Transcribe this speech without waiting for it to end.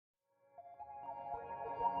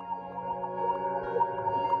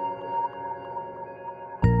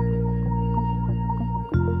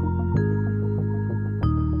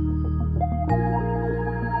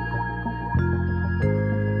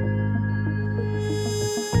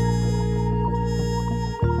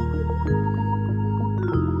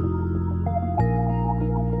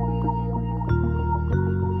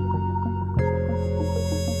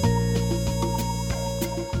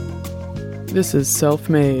This is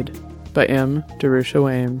Self-Made by M. Darusha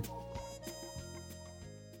Waim.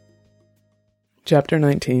 Chapter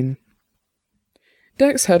 19.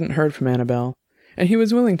 Dex hadn't heard from Annabelle, and he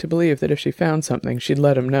was willing to believe that if she found something she'd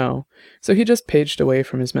let him know, so he just paged away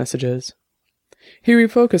from his messages. He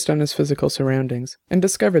refocused on his physical surroundings, and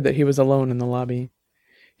discovered that he was alone in the lobby.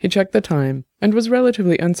 He checked the time, and was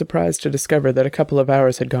relatively unsurprised to discover that a couple of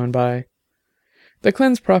hours had gone by. The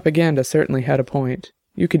cleanse propaganda certainly had a point.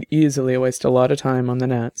 You could easily waste a lot of time on the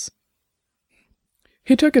nets.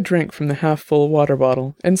 He took a drink from the half-full water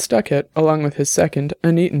bottle and stuck it, along with his second,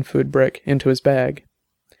 uneaten food brick, into his bag.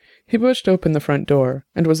 He pushed open the front door,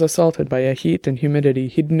 and was assaulted by a heat and humidity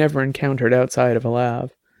he'd never encountered outside of a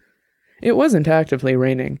lab. It wasn't actively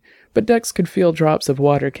raining, but Dex could feel drops of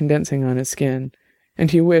water condensing on his skin,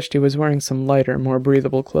 and he wished he was wearing some lighter, more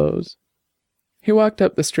breathable clothes. He walked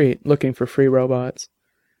up the street, looking for free robots.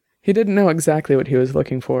 He didn't know exactly what he was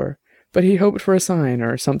looking for, but he hoped for a sign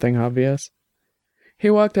or something obvious.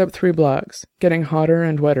 He walked up 3 blocks, getting hotter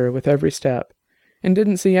and wetter with every step, and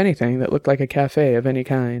didn't see anything that looked like a cafe of any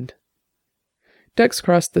kind. Dex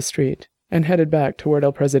crossed the street and headed back toward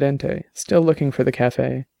El Presidente, still looking for the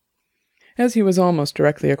cafe. As he was almost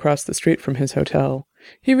directly across the street from his hotel,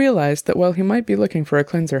 he realized that while he might be looking for a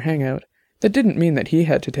cleanser hangout, that didn't mean that he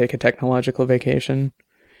had to take a technological vacation.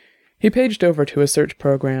 He paged over to his search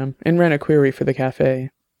program and ran a query for the cafe.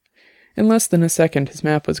 In less than a second his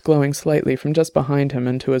map was glowing slightly from just behind him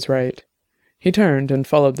and to his right. He turned and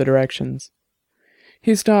followed the directions.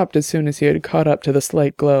 He stopped as soon as he had caught up to the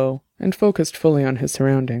slight glow and focused fully on his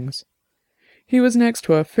surroundings. He was next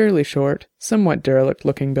to a fairly short, somewhat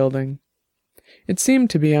derelict-looking building. It seemed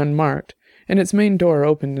to be unmarked, and its main door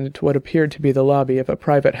opened into what appeared to be the lobby of a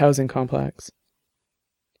private housing complex.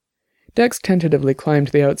 Dex tentatively climbed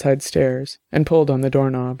the outside stairs and pulled on the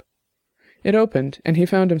doorknob. It opened, and he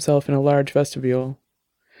found himself in a large vestibule.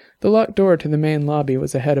 The locked door to the main lobby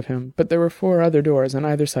was ahead of him, but there were 4 other doors on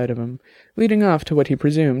either side of him, leading off to what he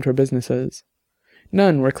presumed were businesses.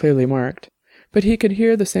 None were clearly marked, but he could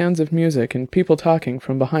hear the sounds of music and people talking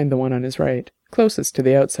from behind the one on his right, closest to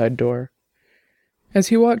the outside door. As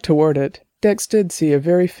he walked toward it, Dex did see a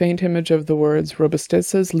very faint image of the words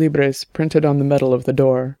Robustezas Libres printed on the metal of the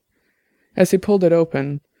door. As he pulled it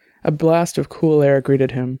open, a blast of cool air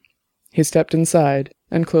greeted him. He stepped inside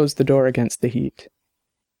and closed the door against the heat.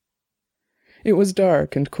 It was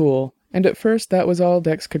dark and cool, and at first that was all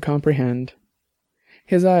Dex could comprehend.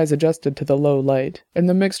 His eyes adjusted to the low light, and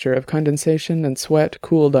the mixture of condensation and sweat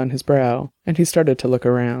cooled on his brow, and he started to look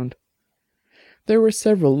around. There were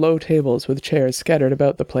several low tables with chairs scattered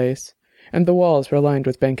about the place, and the walls were lined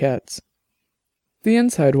with banquettes. The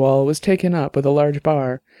inside wall was taken up with a large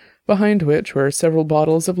bar, behind which were several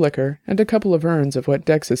bottles of liquor and a couple of urns of what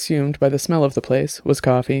Dex assumed by the smell of the place was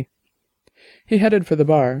coffee. He headed for the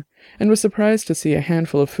bar, and was surprised to see a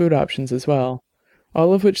handful of food options as well,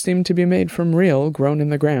 all of which seemed to be made from real,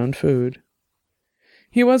 grown-in-the-ground food.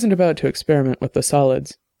 He wasn't about to experiment with the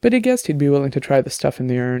solids, but he guessed he'd be willing to try the stuff in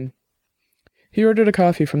the urn. He ordered a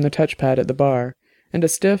coffee from the touchpad at the bar, and a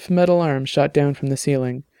stiff metal arm shot down from the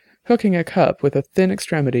ceiling, hooking a cup with a thin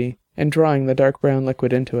extremity and drawing the dark brown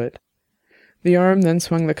liquid into it. The arm then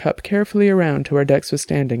swung the cup carefully around to where Dex was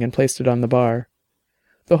standing and placed it on the bar.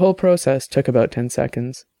 The whole process took about 10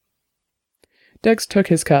 seconds. Dex took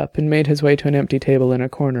his cup and made his way to an empty table in a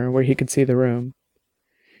corner where he could see the room.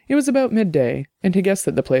 It was about midday, and he guessed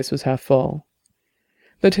that the place was half full.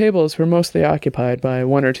 The tables were mostly occupied by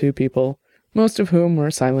 1 or 2 people, most of whom were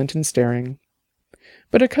silent and staring.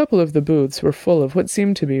 But a couple of the booths were full of what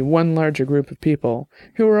seemed to be one larger group of people,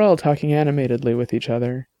 who were all talking animatedly with each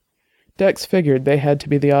other. Dex figured they had to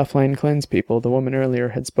be the offline cleanse people the woman earlier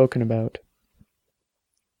had spoken about.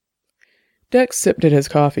 Dex sipped at his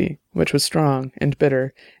coffee, which was strong and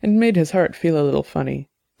bitter, and made his heart feel a little funny,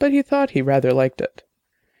 but he thought he rather liked it.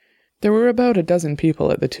 There were about a dozen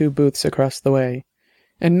people at the 2 booths across the way,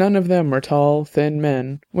 and none of them were tall, thin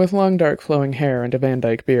men, with long dark flowing hair and a Van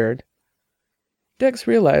Dyke beard. Dex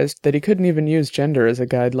realized that he couldn't even use gender as a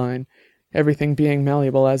guideline, everything being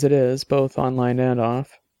malleable as it is, both online and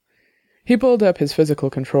off. He pulled up his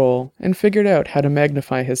physical control and figured out how to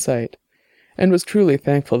magnify his sight, and was truly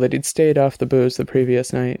thankful that he'd stayed off the booze the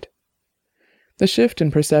previous night. The shift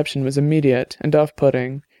in perception was immediate and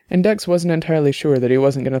off-putting, and Dex wasn't entirely sure that he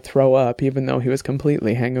wasn't going to throw up even though he was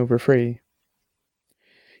completely hangover-free.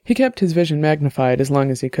 He kept his vision magnified as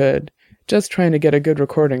long as he could, just trying to get a good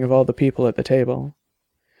recording of all the people at the table.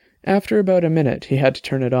 After about a minute, he had to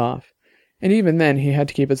turn it off, and even then he had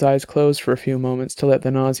to keep his eyes closed for a few moments to let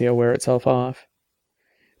the nausea wear itself off.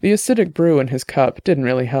 The acidic brew in his cup didn't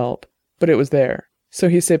really help, but it was there, so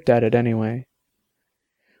he sipped at it anyway.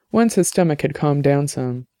 Once his stomach had calmed down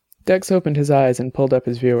some, Dex opened his eyes and pulled up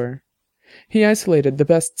his viewer. He isolated the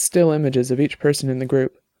best still images of each person in the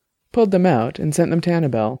group, pulled them out, and sent them to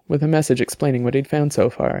Annabelle with a message explaining what he'd found so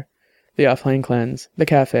far: the offline cleanse, the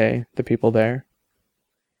cafe, the people there.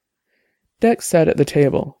 Dex sat at the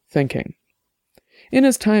table, thinking. In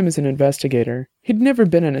his time as an investigator, he'd never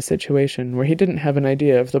been in a situation where he didn't have an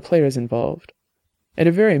idea of the players involved. At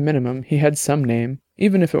a very minimum, he had some name,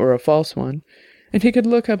 even if it were a false one, and he could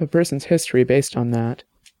look up a person's history based on that.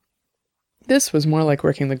 This was more like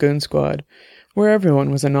working the Goon Squad, where everyone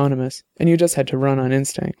was anonymous, and you just had to run on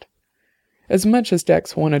instinct. As much as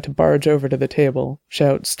Dex wanted to barge over to the table,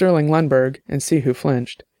 shout "Sterling Lundberg," and see who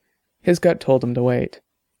flinched, his gut told him to wait.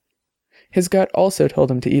 His gut also told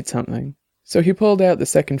him to eat something, so he pulled out the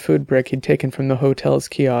second food brick he'd taken from the hotel's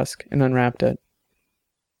kiosk and unwrapped it.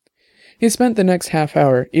 He spent the next half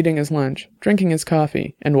hour eating his lunch, drinking his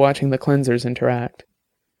coffee, and watching the cleansers interact.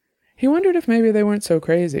 He wondered if maybe they weren't so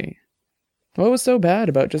crazy. What was so bad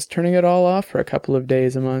about just turning it all off for a couple of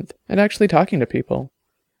days a month and actually talking to people?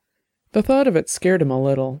 The thought of it scared him a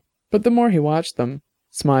little, but the more he watched them,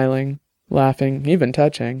 smiling, laughing, even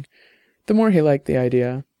touching, the more he liked the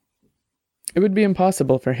idea. It would be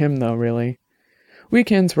impossible for him, though, really.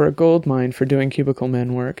 Weekends were a gold mine for doing cubicle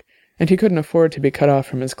men work, and he couldn't afford to be cut off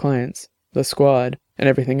from his clients, the squad, and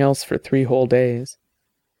everything else for 3 whole days.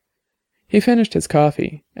 He finished his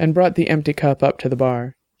coffee and brought the empty cup up to the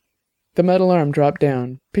bar. The metal arm dropped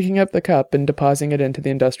down, picking up the cup and depositing it into the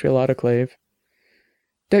industrial autoclave.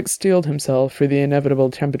 Dex steeled himself for the inevitable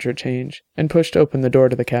temperature change and pushed open the door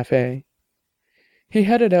to the cafe. He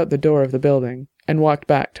headed out the door of the building and walked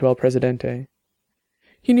back to El Presidente.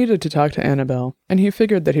 He needed to talk to Annabelle, and he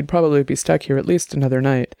figured that he'd probably be stuck here at least another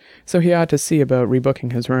night, so he ought to see about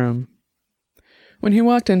rebooking his room. When he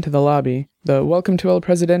walked into the lobby, the "Welcome to El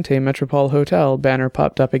Presidente Metropole Hotel" banner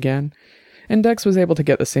popped up again, and Dex was able to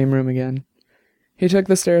get the same room again. He took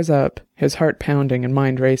the stairs up, his heart pounding and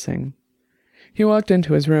mind racing. He walked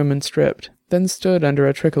into his room and stripped, then stood under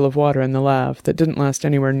a trickle of water in the lave that didn't last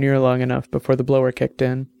anywhere near long enough before the blower kicked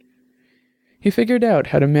in. He figured out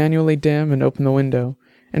how to manually dim and open the window,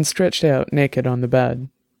 and stretched out naked on the bed.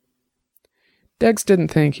 Dex didn't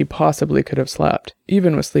think he possibly could have slept,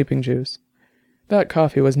 even with sleeping juice. That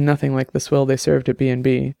coffee was nothing like the swill they served at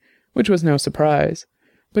B&B, which was no surprise,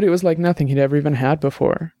 but it was like nothing he'd ever even had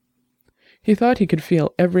before. He thought he could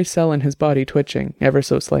feel every cell in his body twitching, ever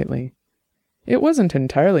so slightly. It wasn't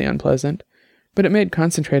entirely unpleasant, but it made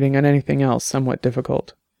concentrating on anything else somewhat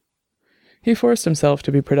difficult. He forced himself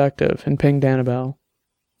to be productive and pinged Annabelle.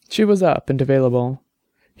 She was up and available.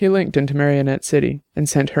 He linked into Marionette City and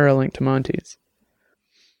sent her a link to Monty's.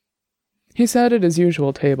 He sat at his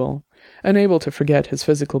usual table, unable to forget his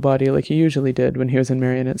physical body like he usually did when he was in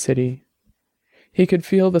Marionette City. He could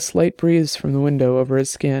feel the slight breeze from the window over his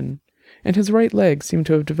skin, and his right leg seemed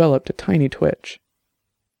to have developed a tiny twitch.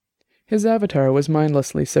 His avatar was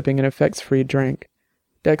mindlessly sipping an effects-free drink.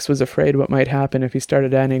 Dex was afraid what might happen if he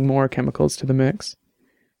started adding more chemicals to the mix.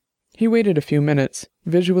 He waited a few minutes,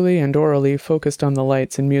 visually and orally focused on the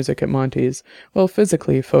lights and music at Monty's, while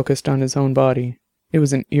physically focused on his own body. It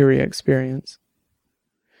was an eerie experience.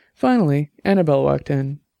 Finally, Annabelle walked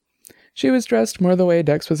in. She was dressed more the way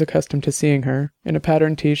Dex was accustomed to seeing her, in a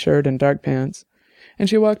patterned t-shirt and dark pants, and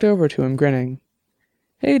she walked over to him grinning.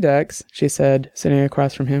 "Hey, Dex," she said, sitting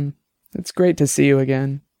across from him. "It's great to see you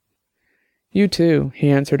again." "You too," he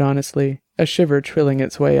answered honestly, a shiver trilling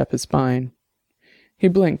its way up his spine. He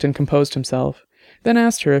blinked and composed himself, then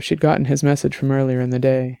asked her if she'd gotten his message from earlier in the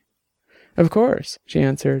day. "Of course," she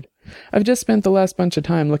answered. "I've just spent the last bunch of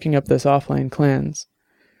time looking up this offline clans.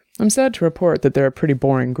 I'm sad to report that they're a pretty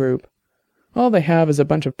boring group. All they have is a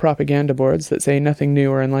bunch of propaganda boards that say nothing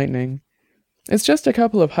new or enlightening. It's just a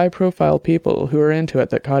couple of high-profile people who are into it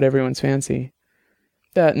that caught everyone's fancy.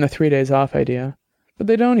 That and the 3 days off idea, but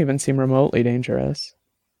they don't even seem remotely dangerous."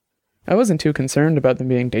 "I wasn't too concerned about them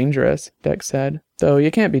being dangerous," Dex said, "though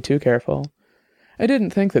you can't be too careful. I didn't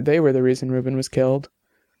think that they were the reason Rubin was killed.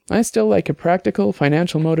 I still like a practical,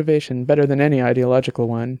 financial motivation better than any ideological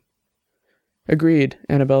one." "Agreed,"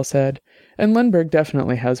 Annabelle said, "and Lundberg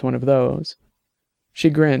definitely has one of those." She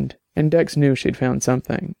grinned, and Dex knew she'd found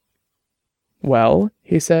something. "Well,"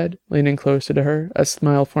 he said, leaning closer to her, a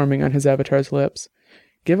smile forming on his avatar's lips,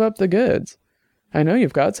 "give up the goods. I know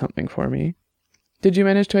you've got something for me. Did you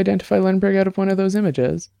manage to identify Lundberg out of one of those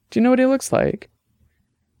images? Do you know what he looks like?"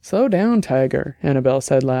 "Slow down, Tiger," Annabelle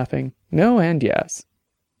said, laughing. "No and yes."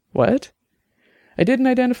 "What?" "I didn't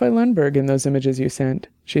identify Lundberg in those images you sent,"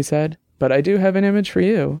 she said, "but I do have an image for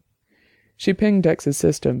you." She pinged Dex's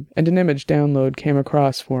system, and an image download came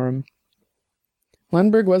across for him.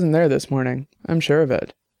 Lundberg wasn't there this morning. I'm sure of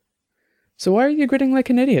it. So why are you gritting like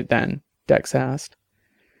an idiot, then? Dex asked.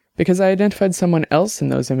 Because I identified someone else in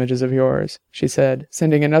those images of yours, she said,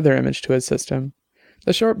 sending another image to his system.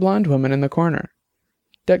 The short blonde woman in the corner.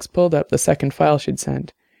 Dex pulled up the second file she'd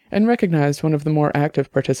sent, and recognized one of the more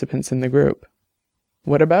active participants in the group.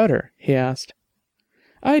 What about her? He asked.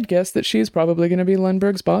 I'd guess that she's probably going to be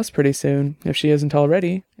Lundberg's boss pretty soon, if she isn't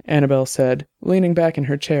already, Annabelle said, leaning back in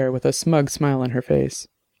her chair with a smug smile on her face.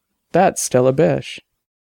 That's Stella Bish.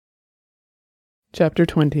 Chapter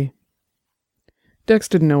 20. Dex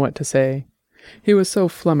didn't know what to say. He was so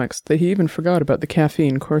flummoxed that he even forgot about the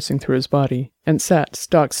caffeine coursing through his body, and sat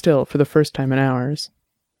stock still for the first time in hours.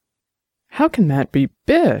 How can that be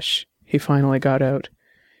Bish? He finally got out.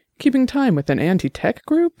 Keeping time with an anti-tech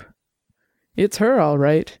group? It's her, all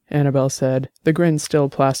right, Annabelle said, the grin still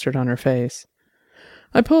plastered on her face.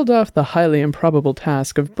 I pulled off the highly improbable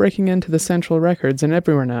task of breaking into the Central Records in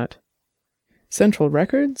Everywherenet. Central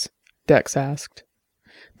Records? Dex asked.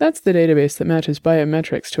 That's the database that matches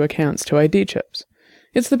biometrics to accounts to ID chips.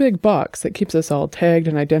 It's the big box that keeps us all tagged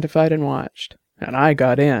and identified and watched. And I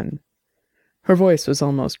got in. Her voice was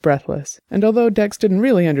almost breathless, and although Dex didn't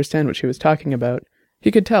really understand what she was talking about,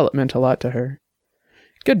 he could tell it meant a lot to her.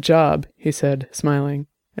 Good job, he said, smiling.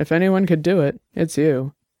 If anyone could do it, it's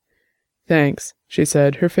you. Thanks, she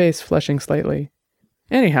said, her face flushing slightly.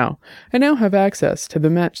 Anyhow, I now have access to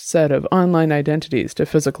the matched set of online identities to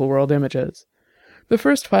physical world images. The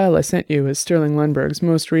first file I sent you is Sterling Lundberg's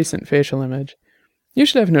most recent facial image. You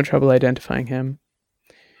should have no trouble identifying him.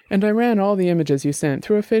 And I ran all the images you sent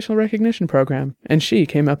through a facial recognition program, and she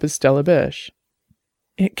came up as Stella Bish.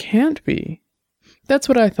 It can't be. That's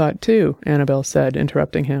what I thought too, Annabelle said,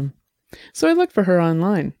 interrupting him. So I looked for her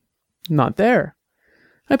online. Not there.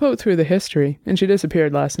 I poked through the history, and she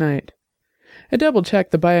disappeared last night. I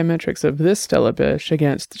double-checked the biometrics of this Stella Bish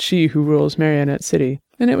against She Who Rules Marionette City,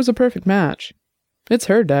 and it was a perfect match. It's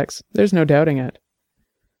her, Dex. There's no doubting it.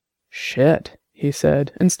 Shit, he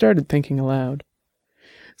said, and started thinking aloud.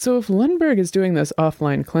 So if Lundberg is doing this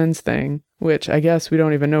offline cleanse thing, which I guess we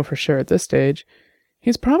don't even know for sure at this stage,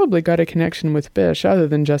 he's probably got a connection with Bish other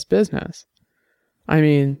than just business. I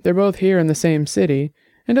mean, they're both here in the same city,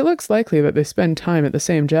 and it looks likely that they spend time at the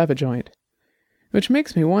same Java joint. Which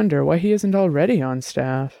makes me wonder why he isn't already on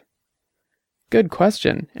staff. Good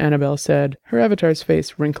question, Annabelle said, her avatar's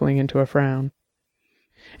face wrinkling into a frown.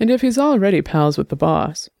 And if he's already pals with the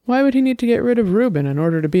boss, why would he need to get rid of Rubin in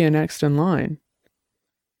order to be next in line?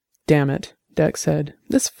 Damn it, Dex said.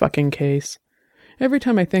 This fucking case. Every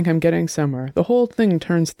time I think I'm getting somewhere, the whole thing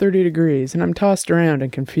turns 30 degrees and I'm tossed around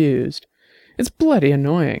and confused. It's bloody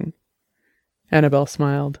annoying. Annabelle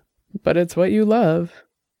smiled. But it's what you love.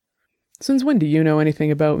 Since when do you know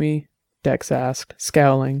anything about me? Dex asked,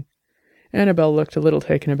 scowling. Annabelle looked a little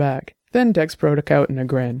taken aback. Then Dex broke out in a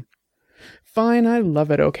grin. Fine, I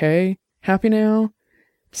love it, okay? Happy now?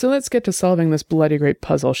 So let's get to solving this bloody great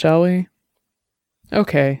puzzle, shall we?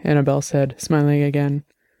 Okay, Annabelle said, smiling again.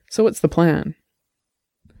 So what's the plan?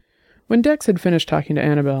 When Dex had finished talking to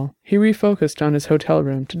Annabelle, he refocused on his hotel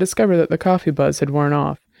room to discover that the coffee buzz had worn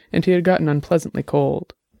off, and he had gotten unpleasantly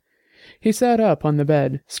cold. He sat up on the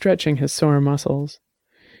bed, stretching his sore muscles.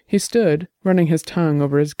 He stood, running his tongue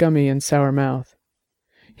over his gummy and sour mouth.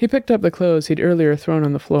 He picked up the clothes he'd earlier thrown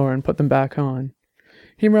on the floor and put them back on.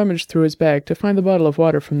 He rummaged through his bag to find the bottle of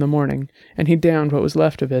water from the morning, and he downed what was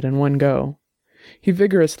left of it in one go. He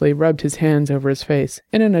vigorously rubbed his hands over his face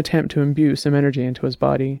in an attempt to imbue some energy into his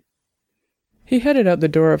body. He headed out the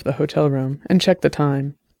door of the hotel room and checked the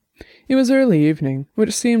time. It was early evening,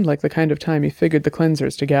 which seemed like the kind of time he figured the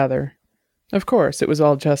cleansers to gather. Of course, it was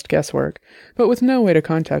all just guesswork, but with no way to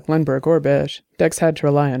contact Lundberg or Bish, Dex had to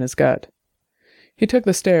rely on his gut. He took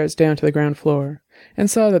the stairs down to the ground floor, and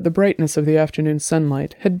saw that the brightness of the afternoon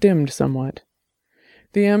sunlight had dimmed somewhat.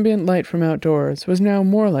 The ambient light from outdoors was now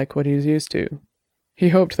more like what he was used to. He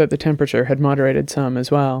hoped that the temperature had moderated some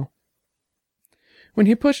as well. When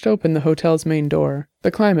he pushed open the hotel's main door,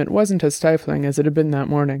 the climate wasn't as stifling as it had been that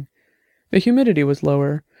morning. The humidity was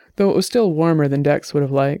lower, though it was still warmer than Dex would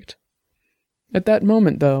have liked. At that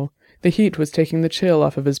moment, though, the heat was taking the chill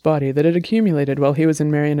off of his body that had accumulated while he was in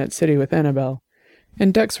Marionette City with Annabelle,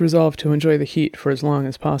 and Dex resolved to enjoy the heat for as long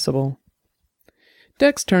as possible.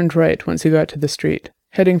 Dex turned right once he got to the street,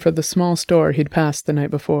 heading for the small store he'd passed the night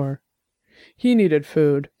before. He needed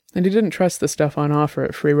food, and he didn't trust the stuff on offer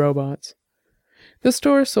at Free Robots. The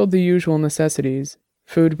store sold the usual necessities,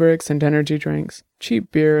 food bricks and energy drinks,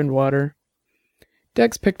 cheap beer and water.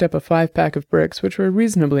 Dex picked up a 5-pack of bricks, which were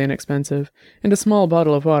reasonably inexpensive, and a small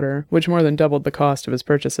bottle of water, which more than doubled the cost of his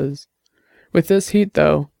purchases. With this heat,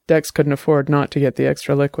 though, Dex couldn't afford not to get the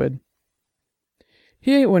extra liquid.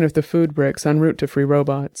 He ate one of the food bricks en route to Free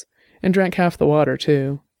Robots, and drank half the water,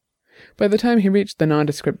 too. By the time he reached the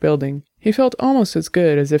nondescript building, he felt almost as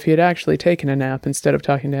good as if he had actually taken a nap instead of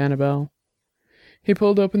talking to Annabelle. He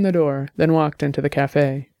pulled open the door, then walked into the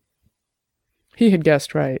cafe. He had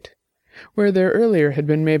guessed right. Where there earlier had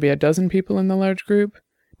been maybe a dozen people in the large group,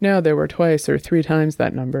 now there were twice or 3 times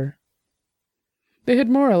that number. They had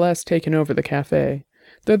more or less taken over the cafe,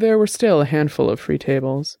 though there were still a handful of free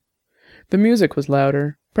tables. The music was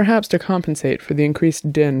louder, perhaps to compensate for the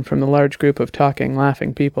increased din from the large group of talking,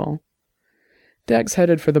 laughing people. Dex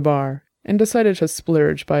headed for the bar, and decided to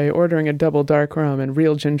splurge by ordering a double dark rum and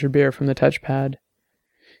real ginger beer from the touchpad.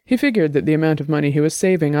 He figured that the amount of money he was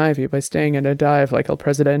saving Ivy by staying at a dive like El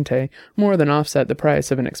Presidente more than offset the price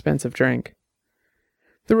of an expensive drink.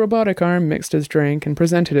 The robotic arm mixed his drink and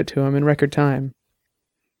presented it to him in record time.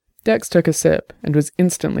 Dex took a sip and was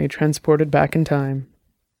instantly transported back in time.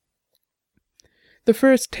 The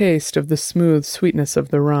first taste of the smooth sweetness of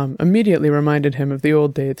the rum immediately reminded him of the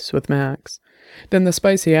old days with Max. Then the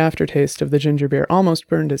spicy aftertaste of the ginger beer almost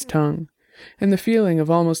burned his tongue, and the feeling of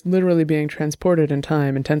almost literally being transported in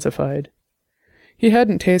time intensified. He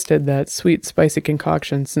hadn't tasted that sweet, spicy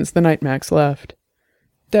concoction since the night Max left.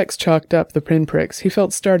 Dex chalked up the pinpricks he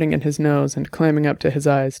felt starting in his nose and climbing up to his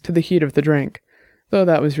eyes to the heat of the drink, though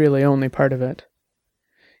that was really only part of it.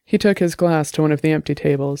 He took his glass to one of the empty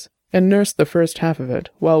tables, and nursed the first half of it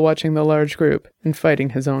while watching the large group and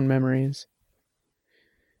fighting his own memories.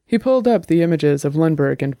 He pulled up the images of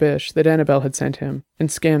Lundberg and Bish that Annabelle had sent him, and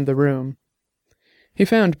scanned the room. He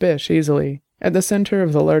found Bish easily, at the center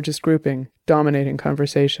of the largest grouping, dominating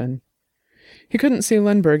conversation. He couldn't see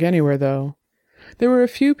Lundberg anywhere, though. There were a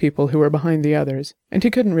few people who were behind the others, and he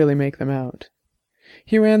couldn't really make them out.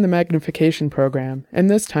 He ran the magnification program, and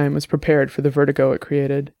this time was prepared for the vertigo it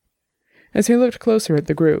created. As he looked closer at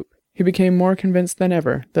the group, he became more convinced than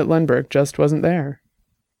ever that Lundberg just wasn't there.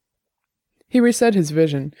 He reset his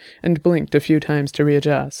vision and blinked a few times to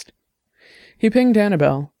readjust. He pinged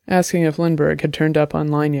Annabelle, asking if Lundberg had turned up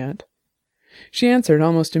online yet. She answered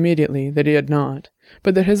almost immediately that he had not,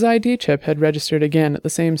 but that his ID chip had registered again at the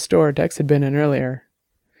same store Dex had been in earlier.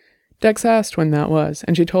 Dex asked when that was,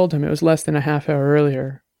 and she told him it was less than a half hour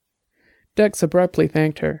earlier. Dex abruptly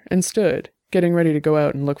thanked her and stood, getting ready to go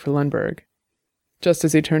out and look for Lundberg. Just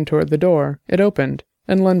as he turned toward the door, it opened,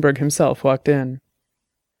 and Lundberg himself walked in.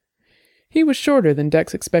 He was shorter than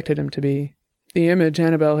Dex expected him to be. The image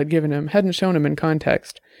Annabelle had given him hadn't shown him in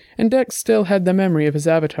context, and Dex still had the memory of his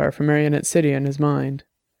avatar from Marionette City in his mind.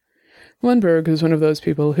 Lundberg was one of those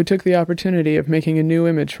people who took the opportunity of making a new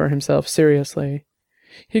image for himself seriously.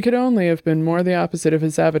 He could only have been more the opposite of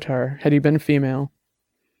his avatar had he been female.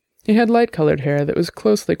 He had light-colored hair that was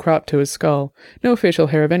closely cropped to his skull, no facial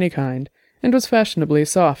hair of any kind, and was fashionably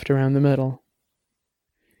soft around the middle.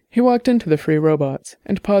 He walked into the Free Robots,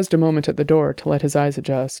 and paused a moment at the door to let his eyes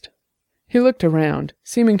adjust. He looked around,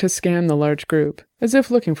 seeming to scan the large group, as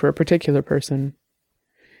if looking for a particular person.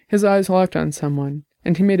 His eyes locked on someone,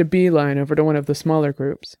 and he made a beeline over to one of the smaller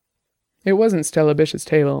groups. It wasn't Stella Bish's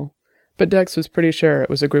table, but Dex was pretty sure it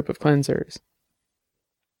was a group of cleansers.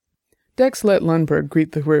 Dex let Lundberg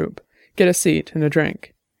greet the group, get a seat and a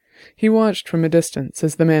drink. He watched from a distance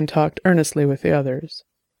as the man talked earnestly with the others.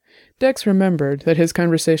 Dex remembered that his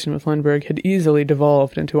conversation with Lundberg had easily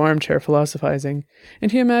devolved into armchair philosophizing,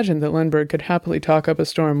 and he imagined that Lundberg could happily talk up a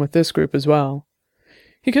storm with this group as well.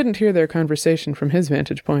 He couldn't hear their conversation from his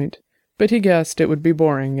vantage point, but he guessed it would be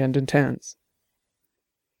boring and intense.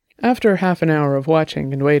 After half an hour of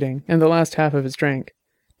watching and waiting, and the last half of his drink,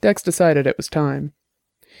 Dex decided it was time.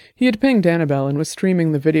 He had pinged Annabelle and was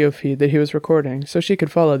streaming the video feed that he was recording so she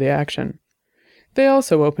could follow the action. They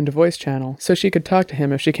also opened a voice channel so she could talk to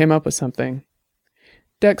him if she came up with something.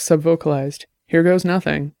 Dex subvocalized, "Here goes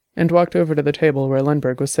nothing," and walked over to the table where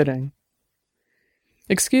Lundberg was sitting.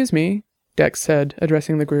 "Excuse me," Dex said,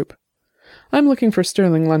 addressing the group. "I'm looking for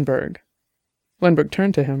Sterling Lundberg." Lundberg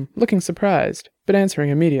turned to him, looking surprised, but answering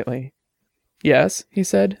immediately. "Yes," he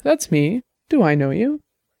said, "that's me. Do I know you?"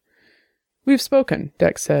 "We've spoken,"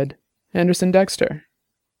 Dex said. "Anderson Dexter."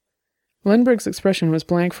 Lundberg's expression was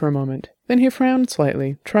blank for a moment. Then he frowned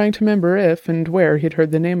slightly, trying to remember if and where he'd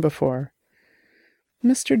heard the name before.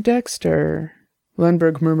 "Mr. Dexter,"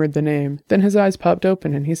 Lundberg murmured the name, then his eyes popped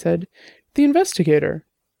open and he said, "The investigator.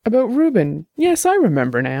 About Reuben. Yes, I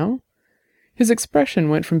remember now." His expression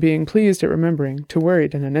went from being pleased at remembering to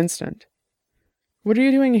worried in an instant. "What are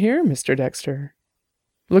you doing here, Mr. Dexter?"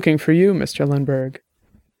 Looking for you, Mr. Lundberg.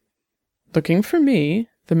 Looking for me?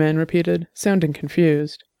 The man repeated, sounding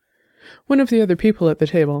confused. One of the other people at the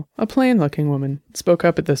table, a plain-looking woman, spoke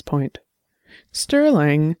up at this point.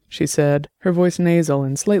 Sterling, she said, her voice nasal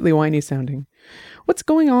and slightly whiny-sounding. What's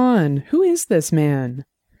going on? Who is this man?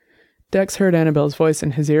 Dex heard Annabelle's voice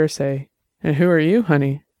in his ear say, And who are you,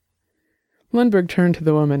 honey? Lundberg turned to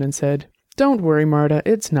the woman and said, Don't worry, Marta,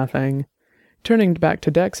 it's nothing. Turning back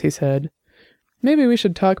to Dex, he said, Maybe we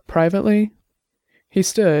should talk privately? He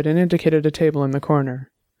stood and indicated a table in the corner.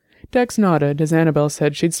 Dex nodded as Annabelle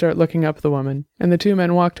said she'd start looking up the woman, and the two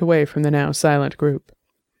men walked away from the now silent group.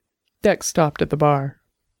 Dex stopped at the bar.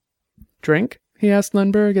 Drink? He asked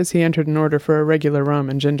Lundberg as he entered an order for a regular rum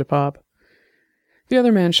and ginger pop. The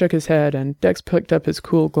other man shook his head, and Dex picked up his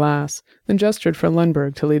cool glass, then gestured for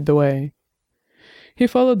Lundberg to lead the way. He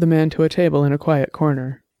followed the man to a table in a quiet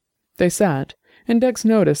corner. They sat, and Dex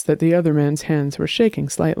noticed that the other man's hands were shaking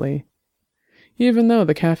slightly. Even though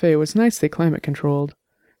the cafe was nicely climate-controlled,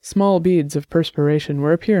 small beads of perspiration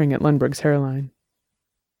were appearing at Lundberg's hairline.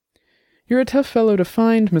 You're a tough fellow to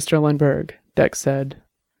find, Mr. Lundberg, Dex said.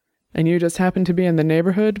 And you just happen to be in the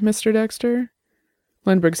neighborhood, Mr. Dexter?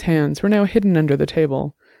 Lundberg's hands were now hidden under the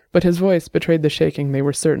table, but his voice betrayed the shaking they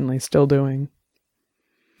were certainly still doing.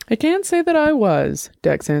 I can't say that I was,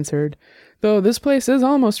 Dex answered, though this place is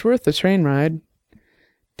almost worth the train ride.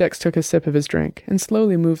 Dex took a sip of his drink and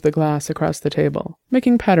slowly moved the glass across the table,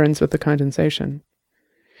 making patterns with the condensation.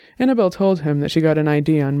 Annabelle told him that she got an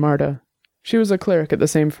ID on Marta. She was a clerk at the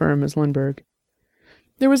same firm as Lundberg.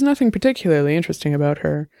 There was nothing particularly interesting about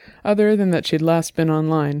her, other than that she'd last been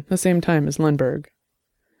online the same time as Lundberg.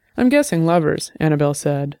 I'm guessing lovers, Annabelle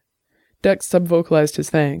said. Dex subvocalized his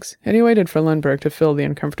thanks, and he waited for Lundberg to fill the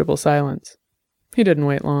uncomfortable silence. He didn't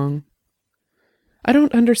wait long. I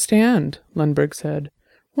don't understand, Lundberg said.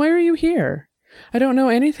 Why are you here? I don't know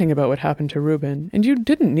anything about what happened to Ruben, and you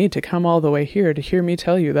didn't need to come all the way here to hear me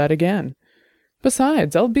tell you that again.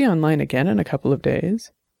 Besides, I'll be online again in a couple of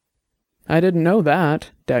days. I didn't know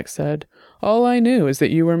that, Dex said. All I knew is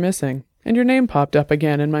that you were missing, and your name popped up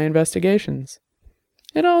again in my investigations.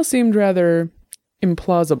 It all seemed rather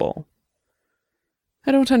implausible.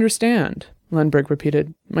 I don't understand, Lundberg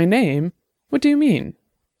repeated. My name? What do you mean?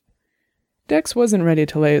 Dex wasn't ready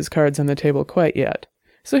to lay his cards on the table quite yet,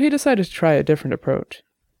 so he decided to try a different approach.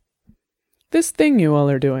 This thing you all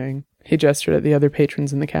are doing, he gestured at the other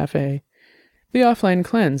patrons in the cafe. The offline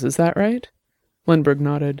cleanse, is that right? Lundberg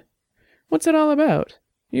nodded. What's it all about?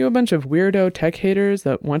 You a bunch of weirdo tech haters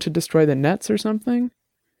that want to destroy the nets or something?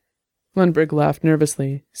 Lundberg laughed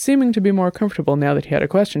nervously, seeming to be more comfortable now that he had a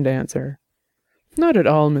question to answer. Not at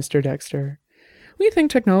all, Mr. Dexter. We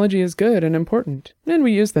think technology is good and important, and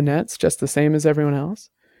we use the nets just the same as everyone else.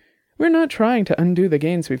 We're not trying to undo the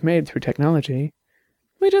gains we've made through technology.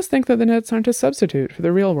 We just think that the nets aren't a substitute for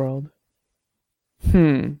the real world.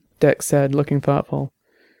 Dex said, looking thoughtful.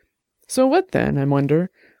 So what then, I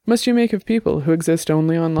wonder, must you make of people who exist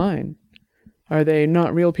only online? Are they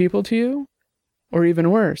not real people to you? Or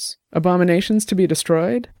even worse, abominations to be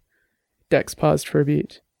destroyed? Dex paused for a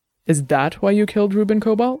beat. Is that why you killed Ruben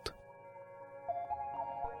Cobalt?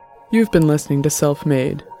 You've been listening to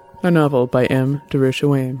Self-Made, a novel by M. Darusha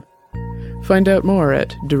Wame. Find out more at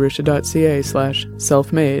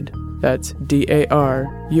darusha.ca/selfmade. That's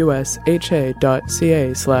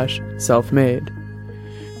darusha.ca/selfmade.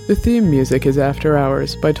 The theme music is After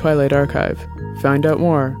Hours by Twilight Archive. Find out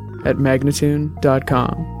more at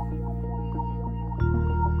magnatune.com.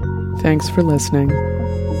 Thanks for listening.